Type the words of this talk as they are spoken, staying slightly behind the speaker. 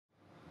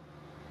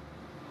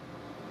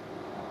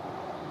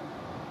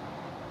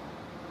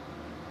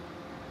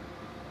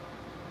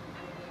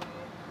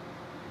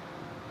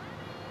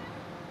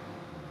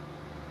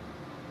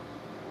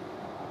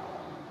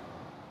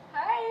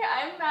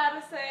I'm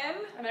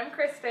Madison. And I'm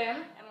Kristen.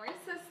 And we're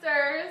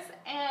sisters,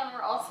 and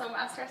we're also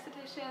master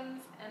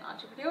estheticians and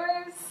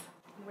entrepreneurs.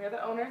 And we're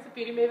the owners of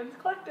Beauty Maven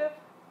Collective.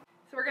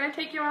 So we're going to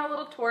take you on a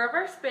little tour of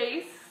our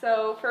space.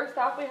 So first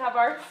off, we have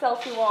our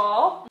selfie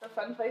wall. It's a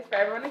fun place for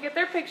everyone to get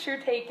their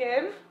picture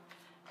taken.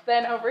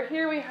 Then over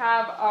here we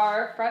have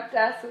our front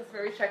desk. This is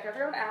where we check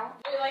everyone out.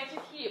 We like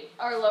to keep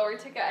our lower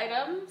ticket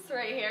items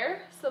right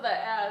here so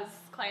that as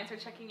clients are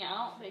checking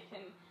out, we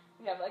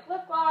have like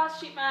lip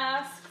gloss, sheet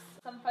masks,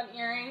 some fun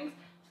earrings,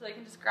 so they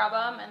can just grab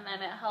them, and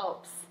then it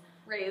helps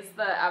raise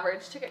the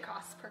average ticket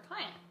cost per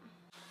client.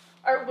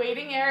 Our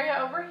waiting area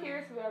over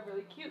here, so we have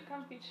really cute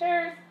comfy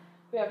chairs.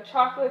 We have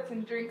chocolates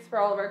and drinks for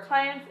all of our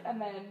clients, and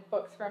then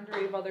books for them to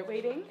read while they're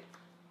waiting.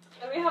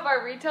 Then we have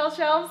our retail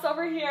shelves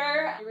over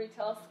here. We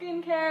retail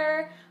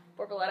skincare,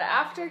 Borboleta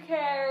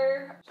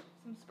aftercare,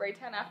 some spray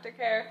tan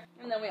aftercare,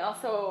 and then we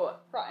also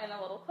brought in a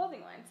little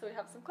clothing line, so we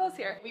have some clothes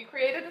here. We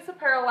created this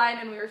apparel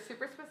line and we were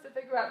super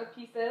specific about the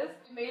pieces.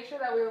 We made sure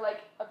that we were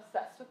like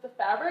obsessed with the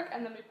fabric,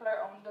 and then we put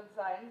our own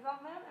designs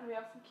on them, and we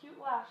have some cute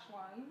lash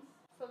ones.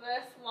 So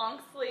this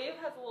long sleeve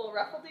has a little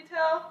ruffle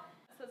detail.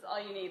 It says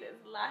all you need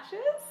is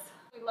lashes.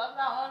 We love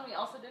that one. We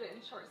also did it in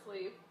short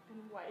sleeve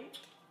In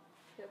white.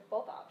 We have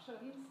both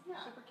options.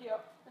 Yeah. Super cute.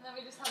 And then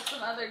we just have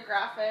some other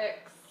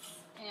graphics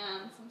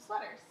and some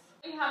sweaters.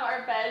 We have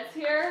our beds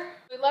here.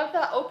 We love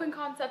that open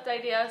concept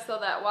idea so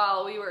that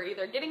while we were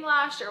either getting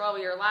lashed or while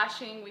we were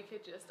lashing, we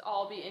could just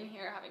all be in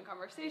here having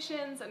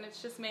conversations, and it's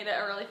just made it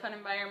a really fun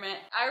environment.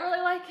 I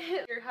really like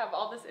it. We have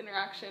all this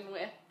interaction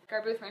with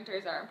our booth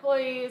renters, our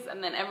employees,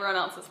 and then everyone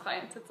else's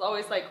clients. It's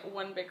always like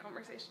one big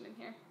conversation in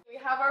here. We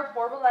have our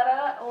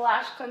Borboleta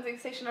lash cleansing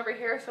station over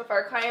here, so if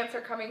our clients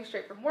are coming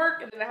straight from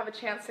work and they don't have a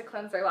chance to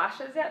cleanse their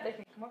lashes yet, they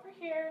can come over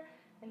here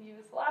and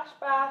use the lash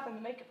bath and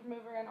the makeup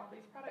remover and all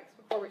these products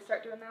before we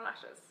start doing their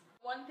lashes.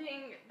 One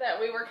thing that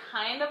we were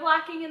kind of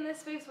lacking in this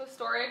space was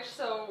storage,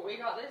 so we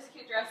got this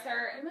cute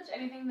dresser. Pretty much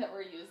anything that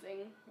we're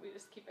using, we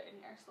just keep it in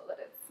here so that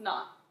it's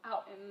not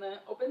out in the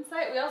open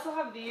site. We also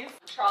have these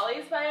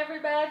trolleys by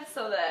every bed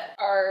so that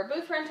our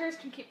booth renters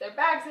can keep their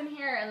bags in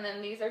here, and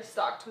then these are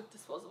stocked with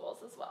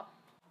disposables as well.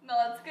 Now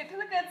let's get to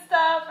the good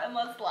stuff and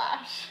let's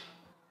lash.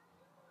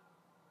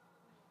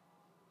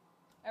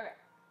 Okay.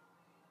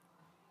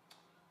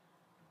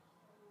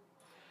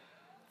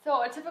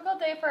 So a typical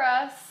day for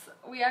us,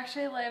 we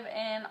actually live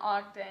in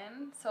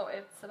Ogden, so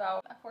it's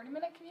about a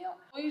 40-minute commute.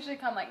 We usually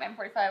come like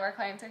 9:45, our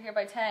clients are here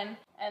by 10,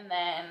 and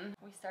then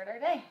we start our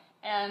day.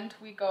 And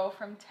we go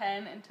from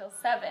 10 until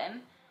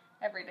 7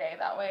 every day.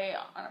 That way,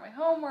 on our way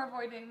home, we're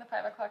avoiding the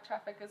 5 o'clock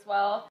traffic as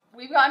well.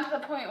 We've gotten to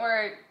the point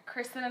where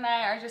Kristen and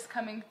I are just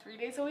coming 3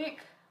 days a week,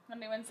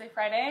 Monday, Wednesday,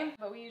 Friday,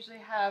 but we usually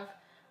have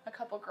a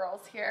couple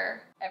girls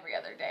here every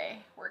other day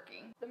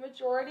working. The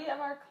majority of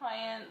our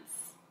clients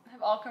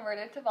have all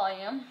converted to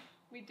volume.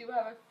 We do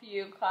have a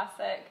few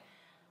classic,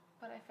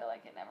 but I feel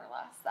like it never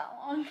lasts that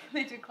long.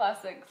 They do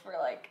classics for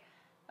like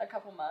a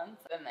couple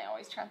months, and they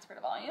always transfer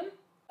to volume.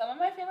 Some of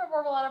my favorite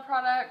Borboleta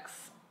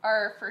products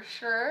are for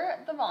sure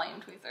the volume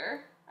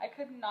tweezer. I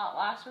could not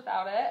lash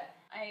without it.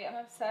 I am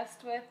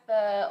obsessed with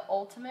the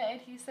ultimate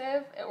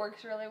adhesive. It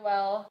works really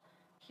well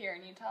here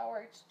in Utah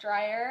where it's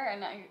drier,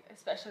 and I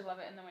especially love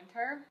it in the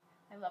winter.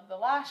 I love the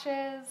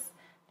lashes.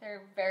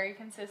 They're very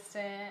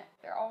consistent.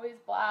 They're always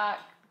black.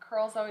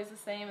 Curl's always the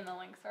same, and the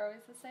lengths are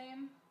always the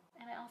same.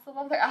 And I also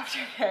love their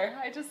aftercare.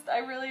 I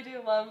really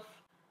do love,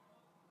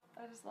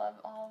 I just love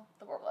all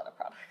the Borboleta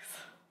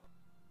products.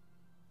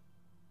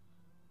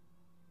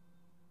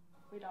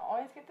 We don't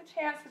always get the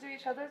chance to do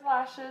each other's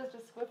lashes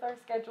just with our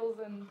schedules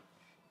and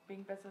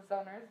being business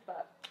owners,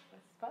 but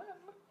it's fun.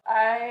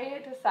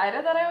 I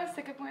decided that I was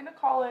sick of going to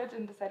college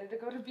and decided to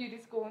go to beauty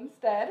school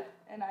instead,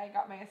 and I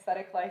got my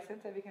aesthetic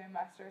license. I became a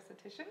master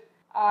esthetician.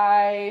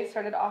 I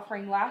started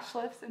offering lash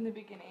lifts in the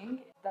beginning.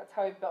 That's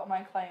how I built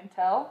my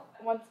clientele.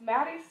 Once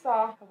Maddie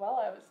saw how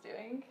well I was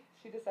doing,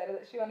 she decided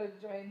that she wanted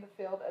to join the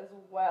field as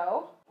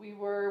well. We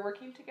were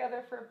working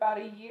together for about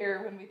a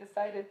year when we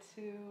decided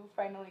to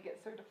finally get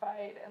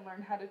certified and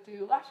learn how to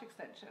do lash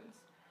extensions.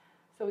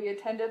 So we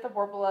attended the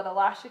Borboleta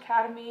Lash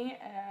Academy,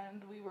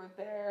 and we were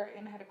there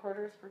in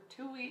headquarters for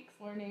 2 weeks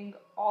learning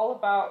all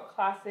about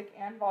classic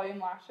and volume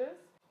lashes.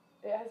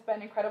 It has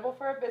been incredible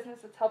for our business.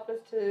 It's helped us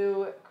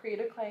to create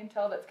a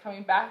clientele that's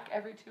coming back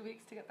every 2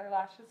 weeks to get their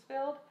lashes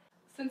filled.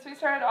 Since we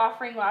started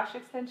offering lash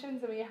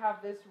extensions and we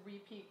have this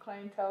repeat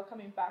clientele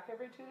coming back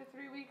every 2 to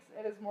 3 weeks,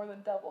 it has more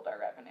than doubled our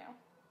revenue.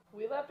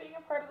 We love being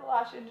a part of the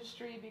lash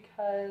industry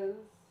because,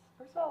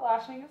 first of all,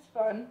 lashing is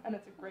fun and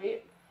it's a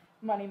great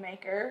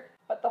moneymaker,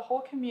 but the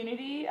whole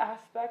community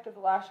aspect of the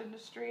lash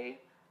industry,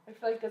 I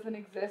feel like doesn't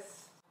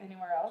exist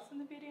anywhere else in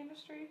the beauty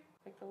industry.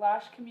 Like, the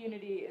lash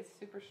community is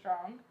super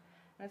strong,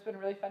 and it's been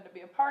really fun to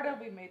be a part of.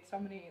 We've made so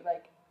many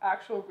like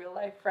actual real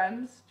life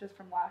friends just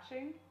from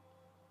lashing.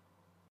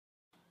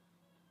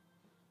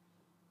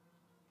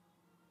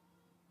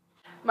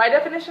 My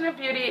definition of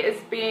beauty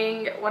is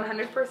being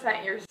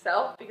 100%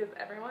 yourself, because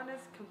everyone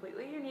is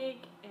completely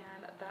unique,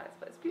 and that is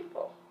what is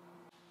beautiful.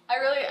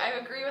 I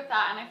agree with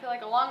that, and I feel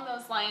like along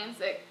those lines,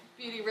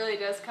 beauty really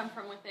does come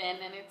from within,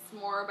 and it's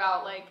more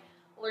about like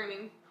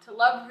learning to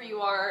love who you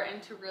are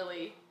and to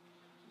really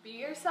be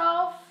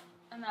yourself,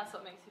 and that's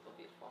what makes people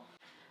beautiful.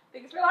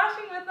 Thanks for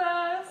lashing with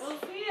us. We'll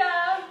see ya.